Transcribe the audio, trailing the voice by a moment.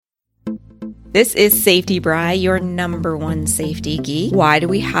This is Safety Bri, your number one safety geek. Why do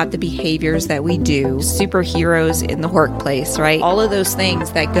we have the behaviors that we do? Superheroes in the workplace, right? All of those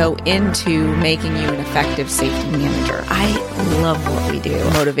things that go into making you an effective safety manager. I love what we do.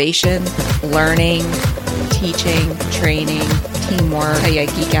 Motivation, learning, teaching, training, teamwork. I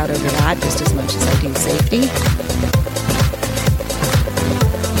geek out over that just as much as I do safety.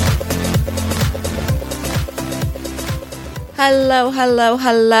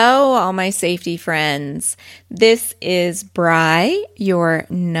 Hello, all my safety friends. This is Bri, your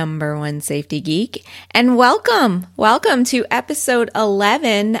number one safety geek, and welcome to episode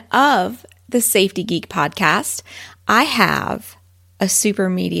 11 of the Safety Geek podcast. I have a super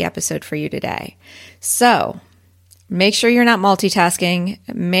meaty episode for you today. So make sure you're not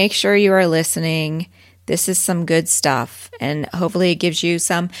multitasking. Make sure you are listening. This is some good stuff, and hopefully it gives you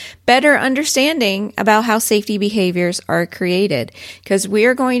some better understanding about how safety behaviors are created, because we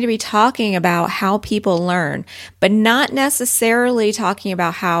are going to be talking about how people learn, but not necessarily talking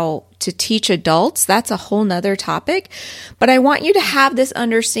about how to teach adults. That's a whole nother topic, but I want you to have this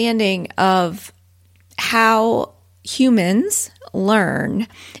understanding of how humans learn.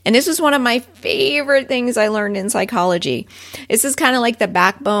 And this is one of my favorite things I learned in psychology. This is kind of like the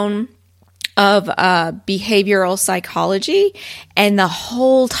backbone of behavioral psychology. And the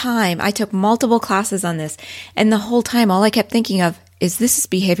whole time, I took multiple classes on this, and the whole time all I kept thinking of is, this is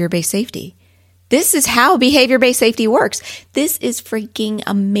behavior-based safety. This is how behavior-based safety works. This is freaking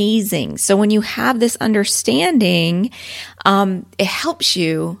amazing. So when you have this understanding, it helps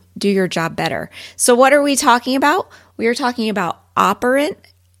you do your job better. So what are we talking about? We are talking about operant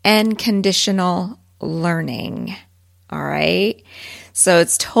and conditional learning. All right. So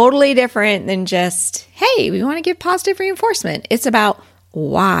it's totally different than just, hey, we want to give positive reinforcement. It's about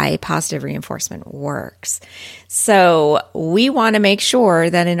why positive reinforcement works. So we want to make sure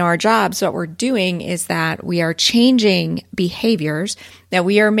that in our jobs, what we're doing is that we are changing behaviors, that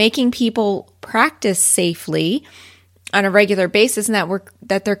we are making people practice safely on a regular basis, and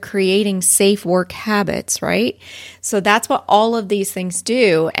that they're creating safe work habits, right? So that's what all of these things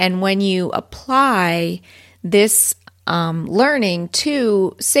do. And when you apply this learning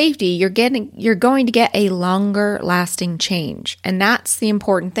to safety, you're going to get a longer lasting change. And that's the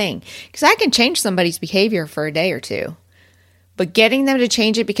important thing, because I can change somebody's behavior for a day or two, but getting them to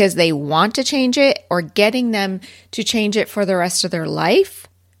change it because they want to change it, or getting them to change it for the rest of their life,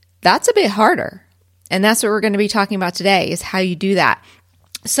 that's a bit harder. And that's what we're going to be talking about today, is how you do that.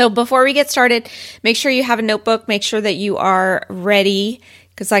 So before we get started, make sure you have a notebook, make sure that you are ready,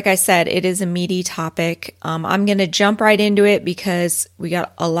 because like I said, it is a meaty topic. I'm going to jump right into it because we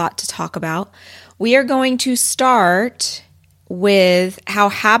got a lot to talk about. We are going to start with how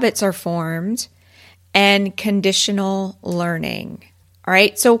habits are formed and conditional learning. All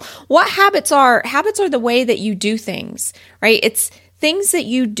right. So what habits are the way that you do things, right? It's things that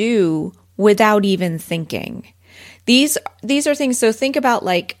you do without even thinking. These are things. So think about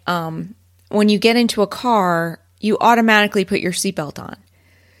like when you get into a car, you automatically put your seatbelt on,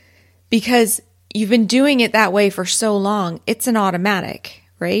 because you've been doing it that way for so long. It's an automatic,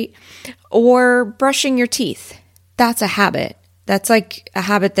 right? Or brushing your teeth. That's a habit. That's like a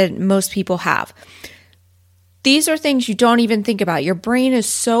habit that most people have. These are things you don't even think about. Your brain is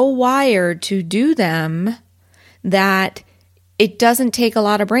so wired to do them that it doesn't take a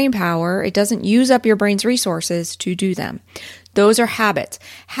lot of brain power. It doesn't use up your brain's resources to do them. Those are habits.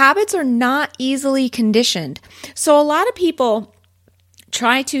 Habits are not easily conditioned. So a lot of people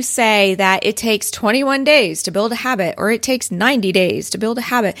try to say that it takes 21 days to build a habit, or it takes 90 days to build a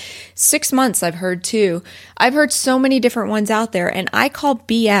habit. 6 months, I've heard too. I've heard so many different ones out there, and I call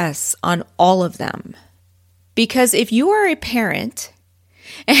BS on all of them. Because if you are a parent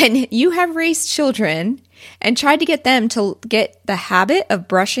and you have raised children and tried to get them to get the habit of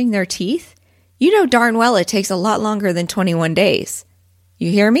brushing their teeth, you know darn well it takes a lot longer than 21 days.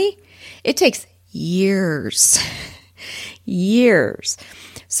 You hear me? It takes years. Years.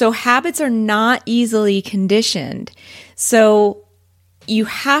 So habits are not easily conditioned. So you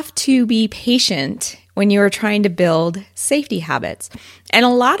have to be patient when you are trying to build safety habits. And a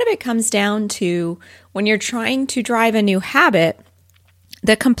lot of it comes down to, when you're trying to drive a new habit,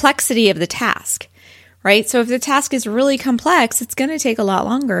 the complexity of the task, right? So if the task is really complex, it's going to take a lot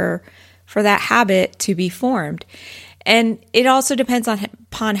longer for that habit to be formed. And it also depends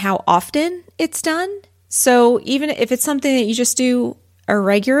upon how often it's done. So even if it's something that you just do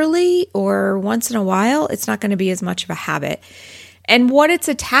irregularly or once in a while, it's not going to be as much of a habit. And what it's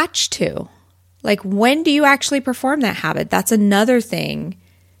attached to, like when do you actually perform that habit? That's another thing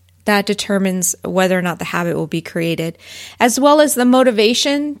that determines whether or not the habit will be created, as well as the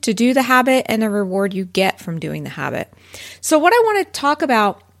motivation to do the habit and the reward you get from doing the habit. So what I want to talk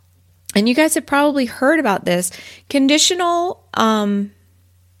about, and you guys have probably heard about this, conditional,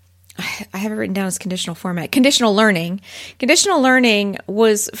 I have it written down as conditional format, conditional learning. Conditional learning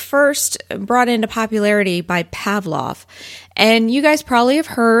was first brought into popularity by Pavlov. And you guys probably have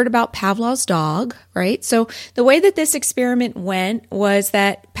heard about Pavlov's dog, right? So the way that this experiment went was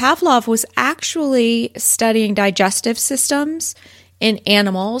that Pavlov was actually studying digestive systems in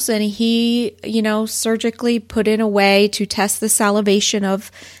animals, and he, surgically put in a way to test the salivation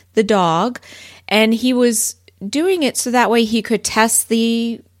of the dog. And he was doing it so that way he could test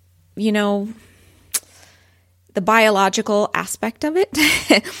the biological aspect of it.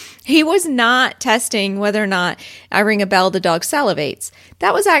 He was not testing whether or not I ring a bell, the dog salivates.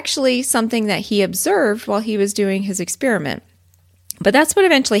 That was actually something that he observed while he was doing his experiment. But that's what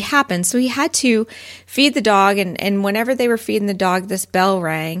eventually happened. So he had to feed the dog, and whenever they were feeding the dog, this bell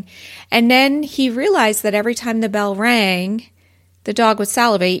rang. And then he realized that every time the bell rang, the dog would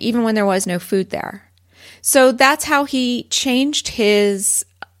salivate, even when there was no food there. So that's how he changed his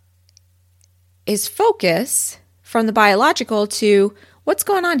focus from the biological to what's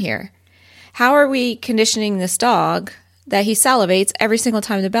going on here? How are we conditioning this dog that he salivates every single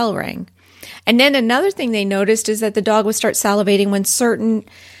time the bell rang? And then another thing they noticed is that the dog would start salivating when certain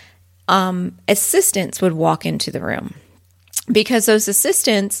assistants would walk into the room, because those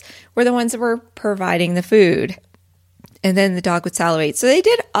assistants were the ones that were providing the food. And then the dog would salivate. So they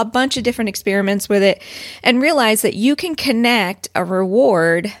did a bunch of different experiments with it and realized that you can connect a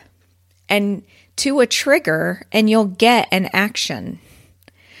reward and to a trigger, and you'll get an action,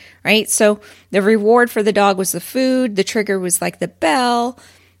 right? So the reward for the dog was the food, the trigger was like the bell,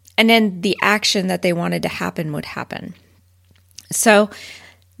 and then the action that they wanted to happen would happen. So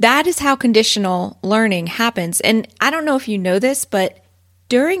that is how conditional learning happens. And I don't know if you know this, but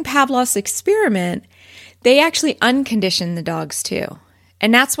during Pavlov's experiment, they actually unconditioned the dogs too.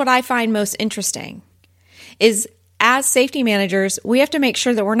 And that's what I find most interesting, is as safety managers, we have to make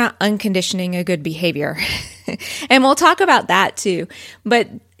sure that we're not unconditioning a good behavior. And we'll talk about that too. But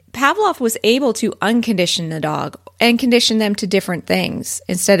Pavlov was able to uncondition the dog and condition them to different things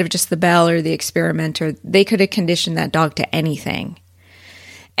instead of just the bell or the experimenter. They could have conditioned that dog to anything.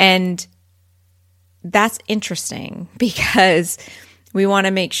 And that's interesting because we want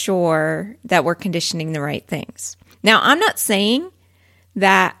to make sure that we're conditioning the right things. Now, I'm not saying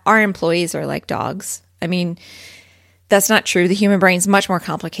that our employees are like dogs. I mean, that's not true. The human brain is much more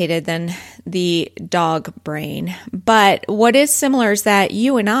complicated than the dog brain. But what is similar is that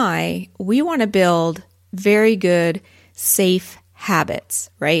you and we want to build very good, safe habits,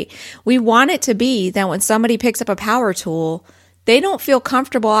 right? We want it to be that when somebody picks up a power tool, they don't feel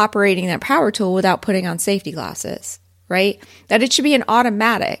comfortable operating that power tool without putting on safety glasses, right? That it should be an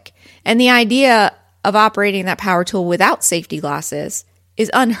automatic. And the idea of operating that power tool without safety glasses is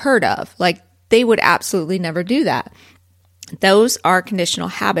unheard of. Like, they would absolutely never do that. Those are conditional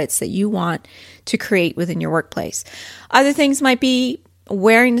habits that you want to create within your workplace. Other things might be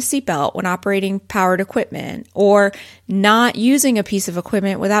wearing the seatbelt when operating powered equipment, or not using a piece of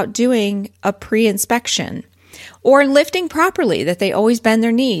equipment without doing a pre-inspection, or lifting properly, that they always bend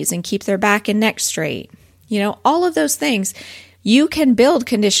their knees and keep their back and neck straight. All of those things, you can build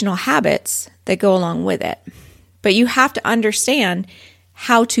conditional habits that go along with it. But you have to understand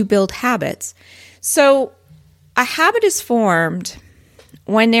how to build habits. So a habit is formed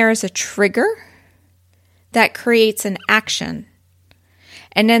when there is a trigger that creates an action,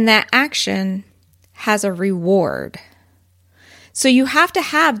 and then that action has a reward. So you have to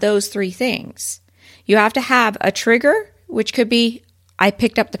have those three things. You have to have a trigger, which could be, I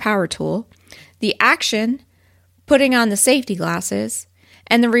picked up the power tool, the action, putting on the safety glasses,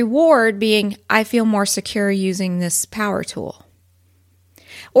 and the reward being, I feel more secure using this power tool.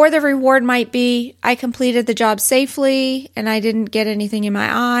 Or the reward might be, I completed the job safely and I didn't get anything in my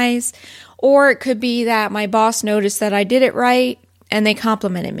eyes. Or it could be that my boss noticed that I did it right and they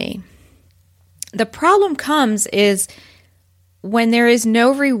complimented me. The problem comes is when there is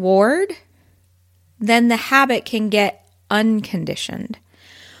no reward, then the habit can get unconditioned.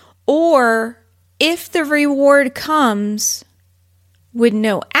 Or if the reward comes with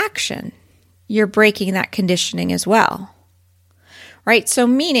no action, you're breaking that conditioning as well. Right? So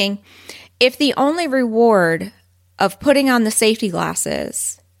meaning, if the only reward of putting on the safety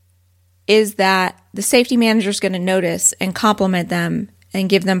glasses is that the safety manager is going to notice and compliment them and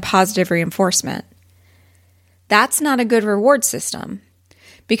give them positive reinforcement, that's not a good reward system.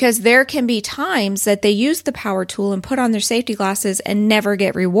 because there can be times that they use the power tool and put on their safety glasses and never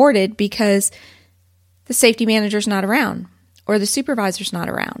get rewarded because the safety manager's not around or the supervisor's not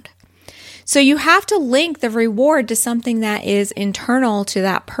around. So you have to link the reward to something that is internal to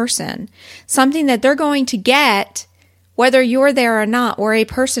that person, something that they're going to get whether you're there or not, or a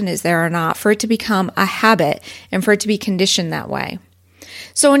person is there or not, for it to become a habit and for it to be conditioned that way.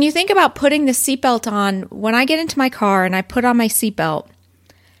 So when you think about putting the seatbelt on, when I get into my car and I put on my seatbelt,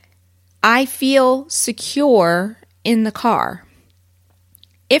 I feel secure in the car.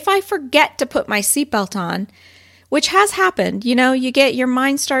 If I forget to put my seatbelt on, which has happened, your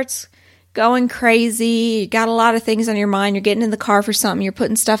mind starts going crazy. You got a lot of things on your mind. You're getting in the car for something. You're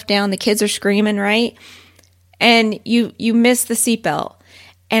putting stuff down. The kids are screaming, right? And you miss the seatbelt.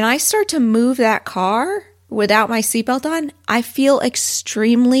 And I start to move that car without my seatbelt on. I feel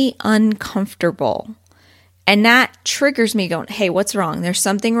extremely uncomfortable. And that triggers me going, hey, what's wrong? There's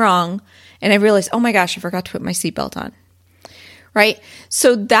something wrong. And I realize, oh my gosh, I forgot to put my seatbelt on. Right?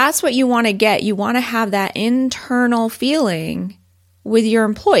 So that's what you want to get. You want to have that internal feeling with your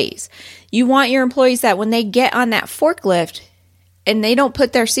employees. You want your employees that when they get on that forklift and they don't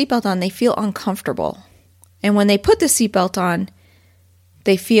put their seatbelt on, they feel uncomfortable. And when they put the seatbelt on,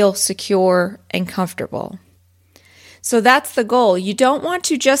 they feel secure and comfortable. So that's the goal. You don't want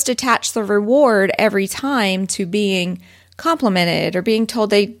to just attach the reward every time to being complimented or being told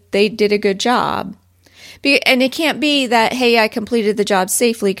they did a good job. And it can't be that, hey, I completed the job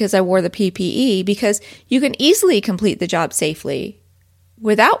safely because I wore the PPE, because you can easily complete the job safely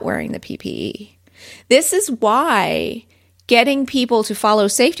without wearing the PPE. This is why getting people to follow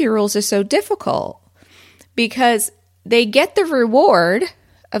safety rules is so difficult, because they get the reward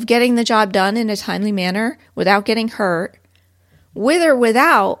of getting the job done in a timely manner without getting hurt, with or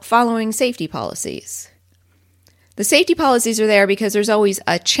without following safety policies. The safety policies are there because there's always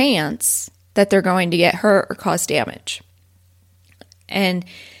a chance that they're going to get hurt or cause damage. And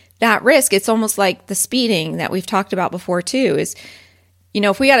that risk, it's almost like the speeding that we've talked about before too, is,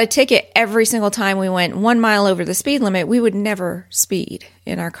 if we got a ticket every single time we went 1 mile over the speed limit, we would never speed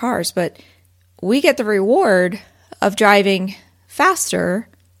in our cars. But we get the reward of driving faster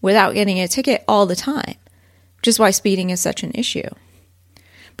without getting a ticket all the time, which is why speeding is such an issue.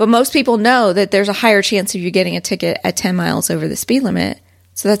 But most people know that there's a higher chance of you getting a ticket at 10 miles over the speed limit.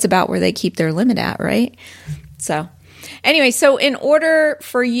 So that's about where they keep their limit at, right? So anyway, so in order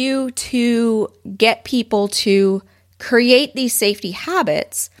for you to get people to create these safety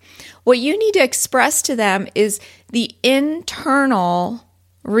habits, what you need to express to them is the internal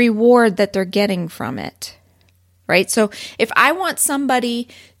reward that they're getting from it, right? So if I want somebody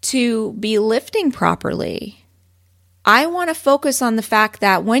to be lifting properly, I want to focus on the fact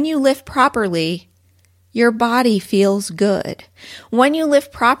that when you lift properly, your body feels good. When you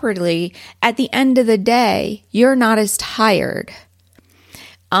lift properly, at the end of the day, you're not as tired.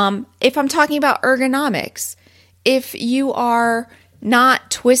 If I'm talking about ergonomics, if you are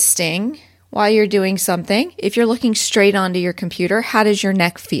not twisting while you're doing something, if you're looking straight onto your computer, how does your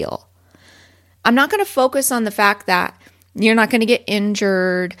neck feel? I'm not going to focus on the fact that you're not going to get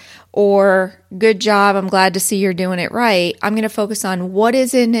injured or good job, I'm glad to see you're doing it right. I'm going to focus on what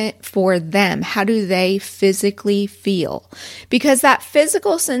is in it for them. How do they physically feel? Because that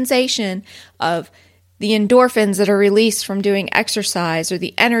physical sensation of the endorphins that are released from doing exercise or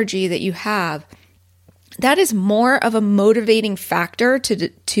the energy that you have, that is more of a motivating factor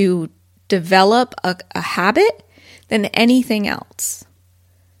to develop a habit than anything else.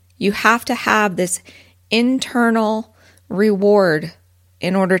 You have to have this internal reward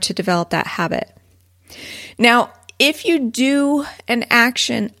in order to develop that habit. Now, if you do an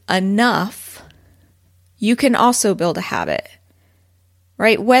action enough, you can also build a habit,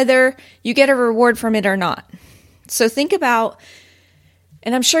 right? Whether you get a reward from it or not. So think about,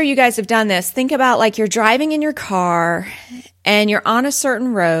 and I'm sure you guys have done this, think about like you're driving in your car and you're on a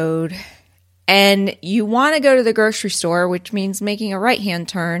certain road and you want to go to the grocery store, which means making a right-hand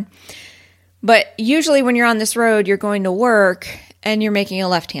turn. But usually when you're on this road, you're going to work and you're making a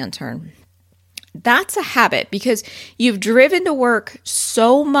left-hand turn. That's a habit because you've driven to work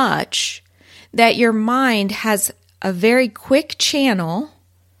so much that your mind has a very quick channel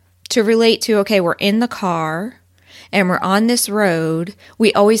to relate to, okay, we're in the car and we're on this road.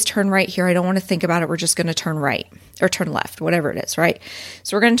 We always turn right here. I don't want to think about it. We're just going to turn right or turn left, whatever it is, right?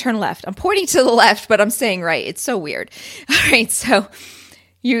 So we're going to turn left. I'm pointing to the left, but I'm saying right. It's so weird. All right, so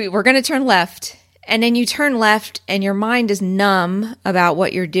we're going to turn left, and then you turn left and your mind is numb about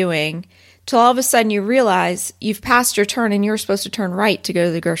what you're doing till all of a sudden you realize you've passed your turn and you're supposed to turn right to go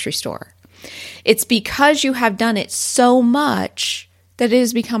to the grocery store. It's because you have done it so much that it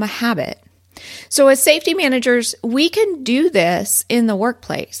has become a habit. So as safety managers, we can do this in the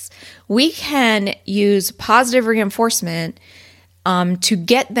workplace. We can use positive reinforcement to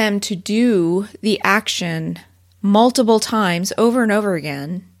get them to do the action multiple times over and over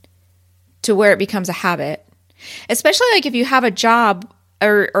again to where it becomes a habit. Especially like if you have a job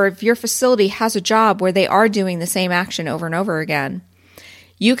or if your facility has a job where they are doing the same action over and over again,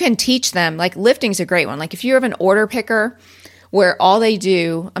 you can teach them, like lifting's a great one. Like if you have an order picker where all they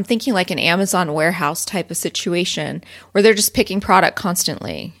do, I'm thinking like an Amazon warehouse type of situation where they're just picking product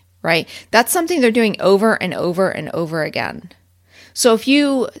constantly, right? That's something they're doing over and over and over again. So if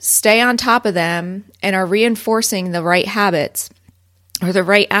you stay on top of them and are reinforcing the right habits or the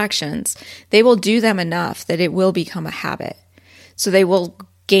right actions, they will do them enough that it will become a habit. So they will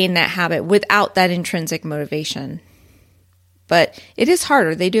gain that habit without that intrinsic motivation. But it is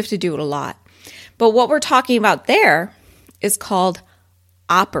harder. They do have to do it a lot. But what we're talking about there is called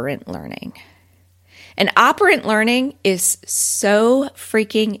operant learning. And operant learning is so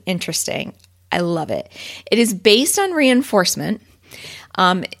freaking interesting. I love it. It is based on reinforcement.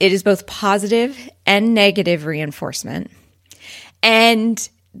 It is both positive and negative reinforcement. And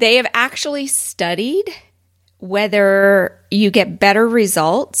they have actually studied whether you get better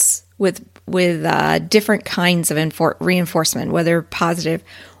results with different kinds of reinforcement, whether positive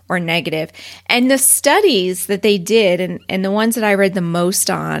or negative. And the studies that they did, and the ones that I read the most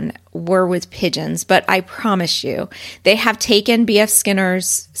on, were with pigeons. But I promise you, they have taken B.F.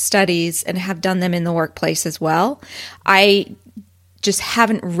 Skinner's studies and have done them in the workplace as well. I just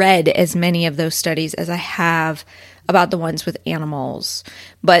haven't read as many of those studies as I have about the ones with animals.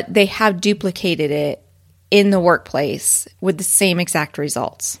 But they have duplicated it in the workplace with the same exact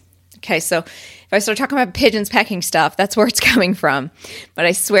results. Okay, so if I start talking about pigeons pecking stuff, that's where it's coming from. But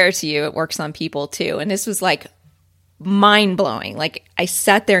I swear to you, it works on people too. And this was like mind-blowing. Like I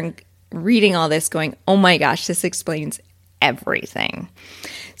sat there and reading all this going, oh my gosh, this explains everything.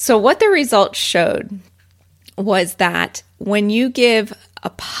 So what the results showed was that when you give a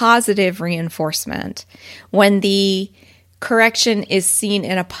positive reinforcement, when the correction is seen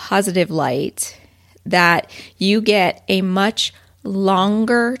in a positive light, that you get a much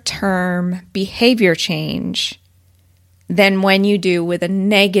longer term behavior change than when you do with a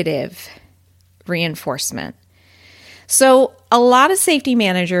negative reinforcement. So a lot of safety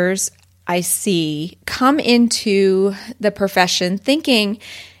managers I see come into the profession thinking,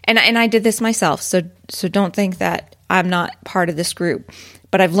 and I did this myself, so don't think that I'm not part of this group,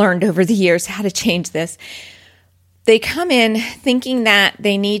 but I've learned over the years how to change this. They come in thinking that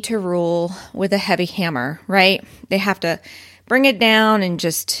they need to rule with a heavy hammer, right? They have to bring it down and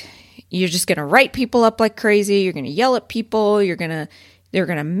you're just going to write people up like crazy. You're going to yell at people. They're going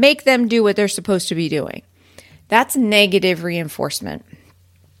to make them do what they're supposed to be doing. That's negative reinforcement.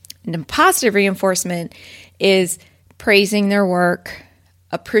 And positive reinforcement is praising their work,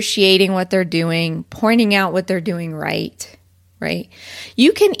 appreciating what they're doing, pointing out what they're doing right?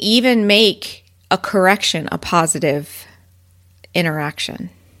 You can even make a correction a positive interaction.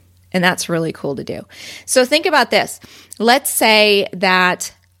 And that's really cool to do. So think about this. Let's say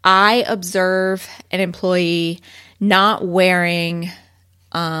that I observe an employee not wearing,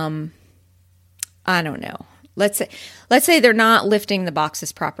 I don't know. Let's say they're not lifting the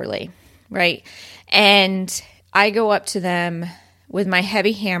boxes properly, right? And I go up to them with my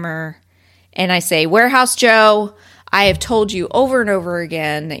heavy hammer and I say, Warehouse Joe, I have told you over and over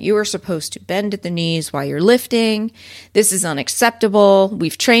again that you are supposed to bend at the knees while you're lifting. This is unacceptable.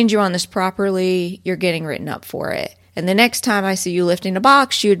 We've trained you on this properly. You're getting written up for it. And the next time I see you lifting a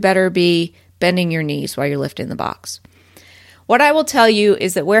box, you'd better be bending your knees while you're lifting the box. What I will tell you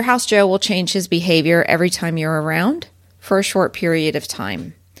is that Warehouse Joe will change his behavior every time you're around for a short period of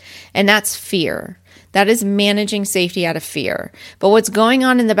time. And that's fear. That is managing safety out of fear. But what's going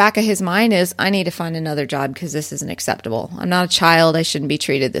on in the back of his mind is, I need to find another job because this isn't acceptable. I'm not a child. I shouldn't be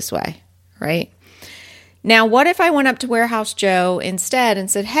treated this way, right? Now, what if I went up to Warehouse Joe instead and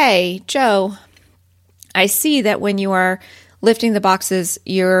said, hey, Joe, I see that when you are lifting the boxes,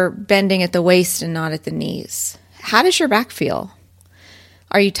 you're bending at the waist and not at the knees. How does your back feel?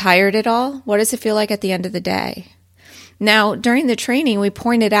 Are you tired at all? What does it feel like at the end of the day? Now, during the training, we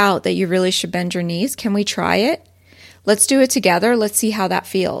pointed out that you really should bend your knees. Can we try it? Let's do it together. Let's see how that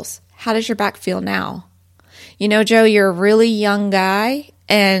feels. How does your back feel now? You know, Joe, you're a really young guy,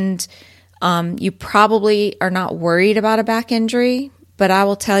 and you probably are not worried about a back injury. But I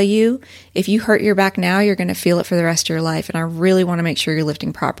will tell you, if you hurt your back now, you're going to feel it for the rest of your life. And I really want to make sure you're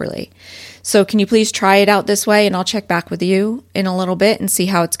lifting properly. So can you please try it out this way? And I'll check back with you in a little bit and see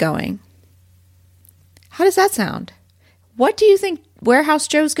how it's going. How does that sound? What do you think Warehouse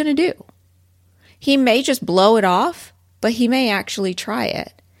Joe's going to do. He may just blow it off, but he may actually try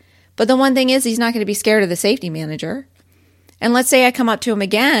it. But the one thing is, he's not going to be scared of the safety manager. And let's say I come up to him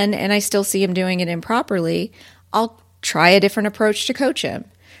again and I still see him doing it improperly. I'll try a different approach to coach him,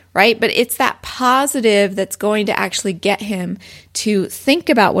 right? But it's that positive that's going to actually get him to think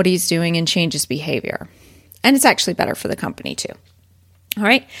about what he's doing and change his behavior. And it's actually better for the company too. All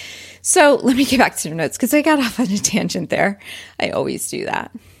right. So let me get back to your notes because I got off on a tangent there. I always do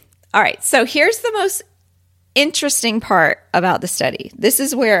that. All right. So here's the most interesting part about the study. This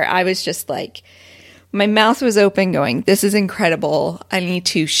is where I was just like, my mouth was open going, this is incredible. I need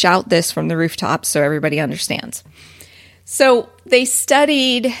to shout this from the rooftops so everybody understands. So they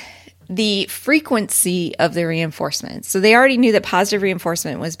studied the frequency of the reinforcement. So they already knew that positive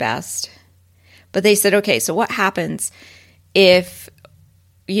reinforcement was best. But they said, okay, so what happens if,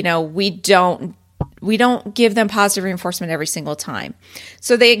 we don't give them positive reinforcement every single time?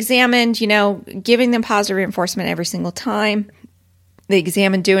 So they examined, giving them positive reinforcement every single time. They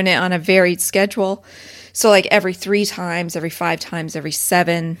examined doing it on a varied schedule. So like every 3 times, every 5 times, every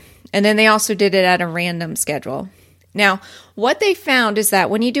 7. And then they also did it at a random schedule. Now, what they found is that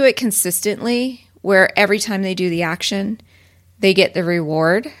when you do it consistently, where every time they do the action, they get the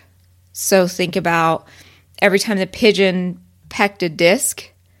reward. So think about every time the pigeon pecked a disc,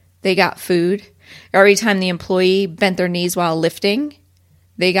 they got food. Every time the employee bent their knees while lifting,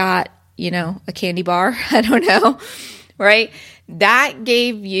 they got, a candy bar. I don't know, right? That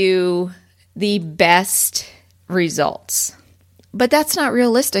gave you the best results. But that's not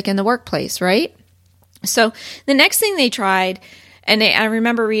realistic in the workplace, right? So the next thing they tried, and I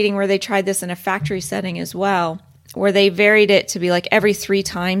remember reading where they tried this in a factory setting as well, where they varied it to be like every 3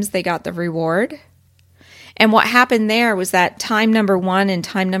 times they got the reward. And what happened there was that time number 1 and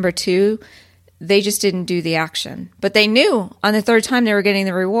time number 2, they just didn't do the action. But they knew on the 3rd time they were getting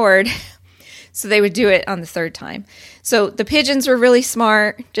the reward, so they would do it on the 3rd time. So the pigeons were really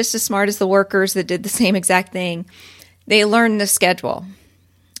smart, just as smart as the workers that did the same exact thing. They learned the schedule.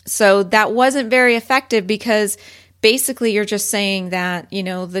 So that wasn't very effective because basically you're just saying that,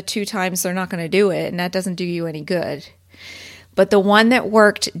 the 2 times they're not going to do it, and that doesn't do you any good. But the one that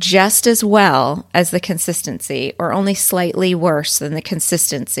worked just as well as the consistency, or only slightly worse than the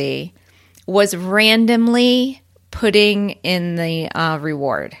consistency, was randomly putting in the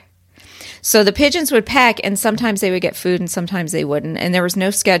reward. So the pigeons would peck, and sometimes they would get food and sometimes they wouldn't. And there was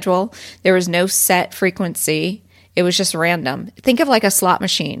no schedule. There was no set frequency. It was just random. Think of like a slot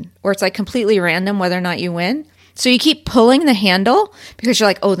machine where it's like completely random whether or not you win. So you keep pulling the handle because you're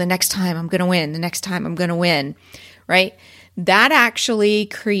like, oh, the next time I'm going to win. The next time I'm going to win, right? That actually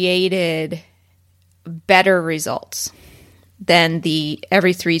created better results than the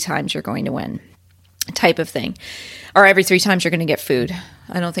every 3 times you're going to win type of thing. Or every 3 times you're going to get food.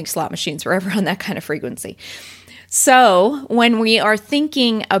 I don't think slot machines were ever on that kind of frequency. So when we are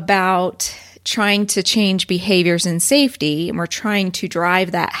thinking about trying to change behaviors in safety, and we're trying to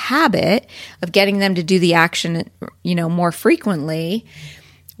drive that habit of getting them to do the action, more frequently,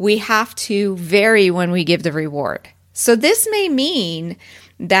 we have to vary when we give the reward. So this may mean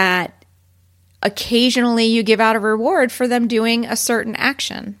that occasionally you give out a reward for them doing a certain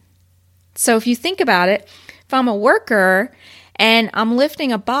action. So if you think about it, if I'm a worker and I'm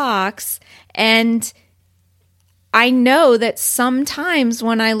lifting a box and I know that sometimes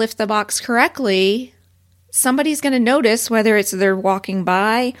when I lift the box correctly, somebody's going to notice, whether it's they're walking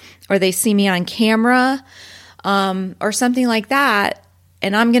by or they see me on camera or something like that,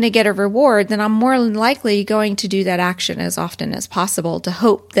 and I'm going to get a reward, then I'm more than likely going to do that action as often as possible to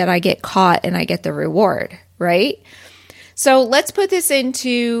hope that I get caught and I get the reward, right? So let's put this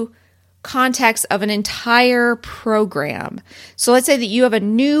into context of an entire program. So let's say that you have a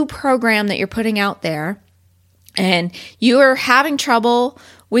new program that you're putting out there and you are having trouble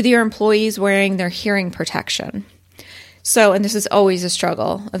with your employees wearing their hearing protection. So, and this is always a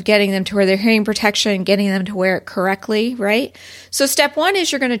struggle of getting them to wear their hearing protection, getting them to wear it correctly, right? So step 1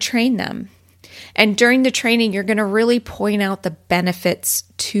 is you're going to train them. And during the training, you're going to really point out the benefits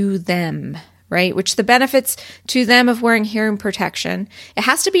to them, right? Which the benefits to them of wearing hearing protection, it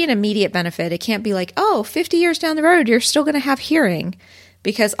has to be an immediate benefit. It can't be like, 50 years down the road, you're still going to have hearing.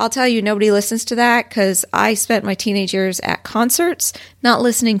 Because I'll tell you, nobody listens to that because I spent my teenage years at concerts not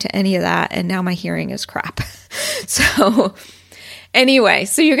listening to any of that, and now my hearing is crap. So anyway,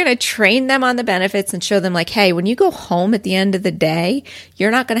 so you're going to train them on the benefits and show them like, hey, when you go home at the end of the day,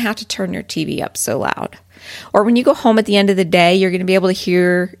 you're not going to have to turn your TV up so loud. Or when you go home at the end of the day, you're going to be able to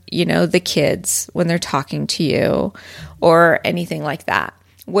hear, the kids when they're talking to you or anything like that.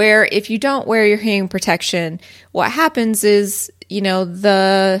 where if you don't wear your hearing protection, what happens is,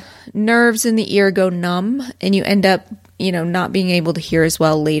 the nerves in the ear go numb and you end up, not being able to hear as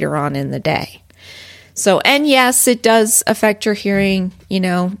well later on in the day. So, and yes, it does affect your hearing,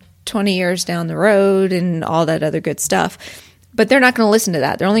 20 years down the road and all that other good stuff. But they're not going to listen to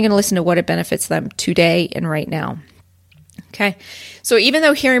that. They're only going to listen to what it benefits them today and right now. Okay. So even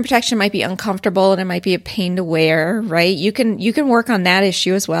though hearing protection might be uncomfortable and it might be a pain to wear, right? You can work on that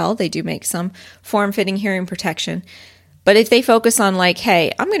issue as well. They do make some form-fitting hearing protection. But if they focus on like,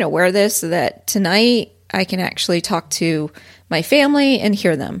 hey, I'm going to wear this so that tonight I can actually talk to my family and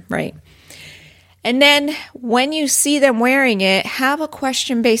hear them, right? And then when you see them wearing it, have a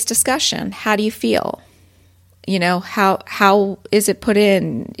question-based discussion. How do you feel? How is it put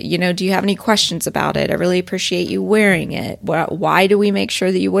in? Do you have any questions about it? I really appreciate you wearing it. Why do we make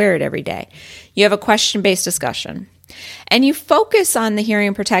sure that you wear it every day? You have a question-based discussion. And you focus on the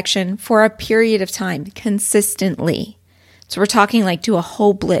hearing protection for a period of time consistently. So we're talking like do a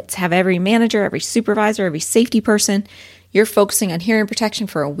whole blitz. Have every manager, every supervisor, every safety person, you're focusing on hearing protection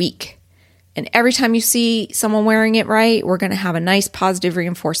for a week. And every time you see someone wearing it right, we're going to have a nice positive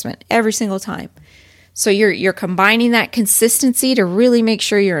reinforcement every single time. So you're combining that consistency to really make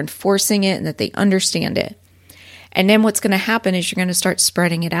sure you're enforcing it and that they understand it. And then what's going to happen is you're going to start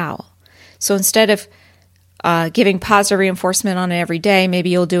spreading it out. So instead of giving positive reinforcement on it every day, maybe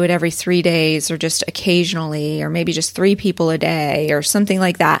you'll do it every 3 days or just occasionally, or maybe just 3 people a day or something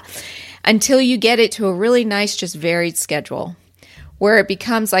like that, until you get it to a really nice, just varied schedule where it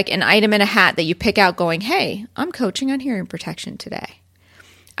becomes like an item in a hat that you pick out going, hey, I'm coaching on hearing protection today.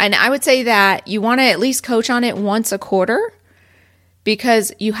 And I would say that you want to at least coach on it once a quarter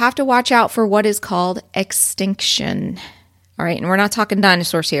because you have to watch out for what is called extinction. All right, and we're not talking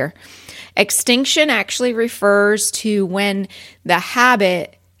dinosaurs here. Extinction actually refers to when the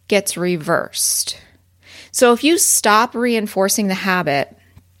habit gets reversed. So if you stop reinforcing the habit,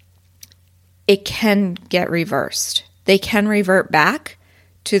 it can get reversed. They can revert back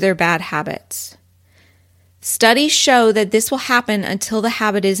to their bad habits. Studies show that this will happen until the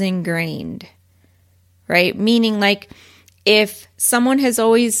habit is ingrained, right? Meaning like if someone has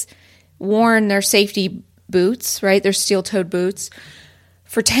always worn their safety boots, right, their steel-toed boots,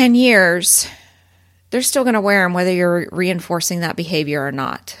 for 10 years, they're still going to wear them whether you're reinforcing that behavior or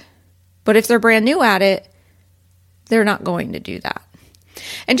not. But if they're brand new at it, they're not going to do that.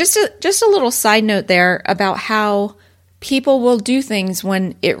 And just a little side note there about how people will do things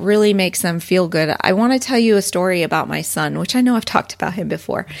when it really makes them feel good. I want to tell you a story about my son, which I know I've talked about him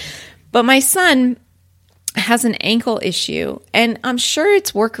before. But my son has an ankle issue, and I'm sure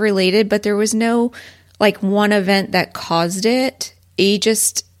it's work-related, but there was no like one event that caused it. He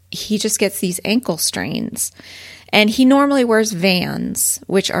just gets these ankle strains. And he normally wears Vans,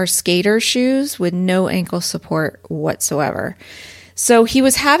 which are skater shoes with no ankle support whatsoever. So he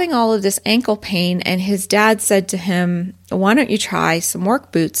was having all of this ankle pain, and his dad said to him, why don't you try some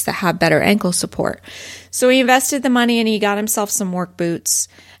work boots that have better ankle support? So he invested the money and he got himself some work boots,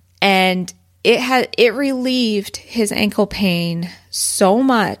 and it relieved his ankle pain so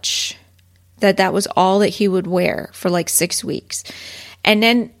much that was all that he would wear for like 6 weeks. And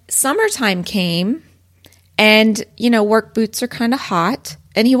then summertime came, and, work boots are kind of hot,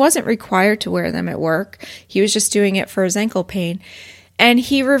 and he wasn't required to wear them at work. He was just doing it for his ankle pain. And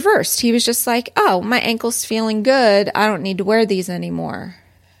he reversed. He was just like, oh, my ankle's feeling good. I don't need to wear these anymore.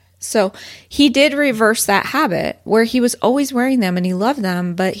 So he did reverse that habit where he was always wearing them and he loved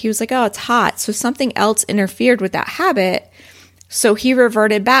them, but he was like, oh, it's hot. So something else interfered with that habit. So he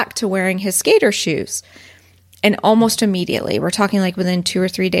reverted back to wearing his skater shoes. And almost immediately, we're talking like within 2 or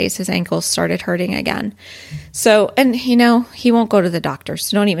 3 days, his ankles started hurting again. So, and he won't go to the doctor,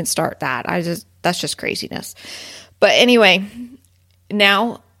 so don't even start that. That's just craziness. But anyway,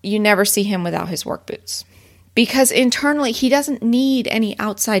 now you never see him without his work boots. Because internally, he doesn't need any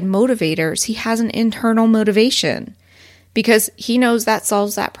outside motivators. He has an internal motivation because he knows that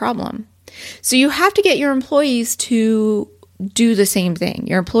solves that problem. So you have to get your employees to do the same thing.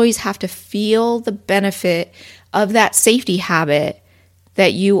 Your employees have to feel the benefit of that safety habit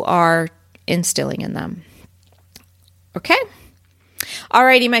that you are instilling in them. Okay?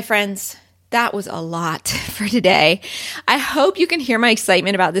 Alrighty, my friends. That was a lot for today. I hope you can hear my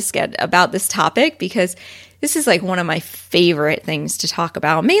excitement about this topic because this is like one of my favorite things to talk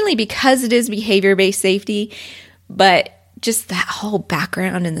about, mainly because it is behavior-based safety, but just that whole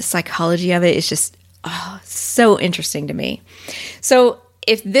background and the psychology of it is just so interesting to me. So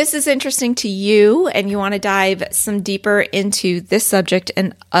if this is interesting to you and you want to dive some deeper into this subject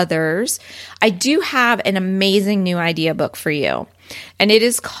and others, I do have an amazing new idea book for you. and it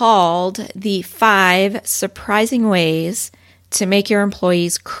is called The 5 Surprising Ways to Make Your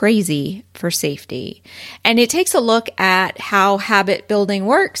Employees Crazy for Safety. And it takes a look at how habit building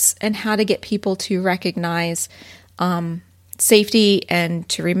works and how to get people to recognize safety and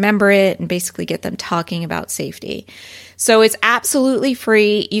to remember it and basically get them talking about safety. So it's absolutely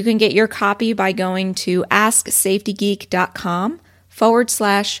free. You can get your copy by going to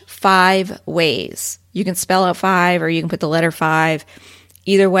asksafetygeek.com/5ways. You can spell out 5 or you can put the letter 5.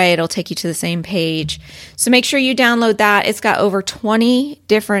 Either way, it'll take you to the same page. So make sure you download that. It's got over 20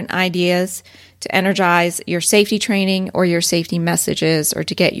 different ideas to energize your safety training or your safety messages or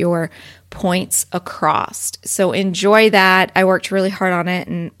to get your points across. So enjoy that. I worked really hard on it.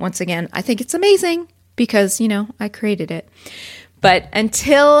 And once again, I think it's amazing because, I created it. But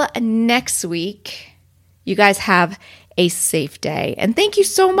until next week, you guys have a safe day. And thank you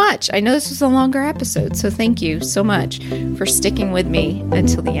so much. I know this was a longer episode, so thank you so much for sticking with me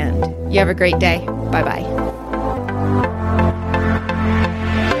until the end. You have a great day. Bye-bye.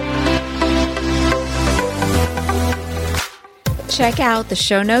 Check out the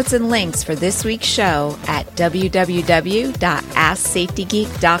show notes and links for this week's show at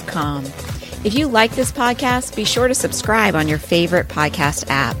www.asksafetygeek.com. If you like this podcast, be sure to subscribe on your favorite podcast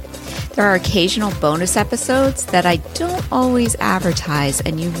app. There are occasional bonus episodes that I don't always advertise,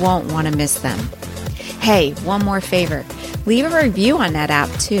 and you won't want to miss them. Hey, one more favor. Leave a review on that app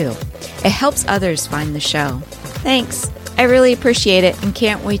too. It helps others find the show. Thanks. I really appreciate it and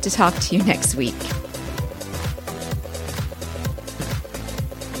can't wait to talk to you next week.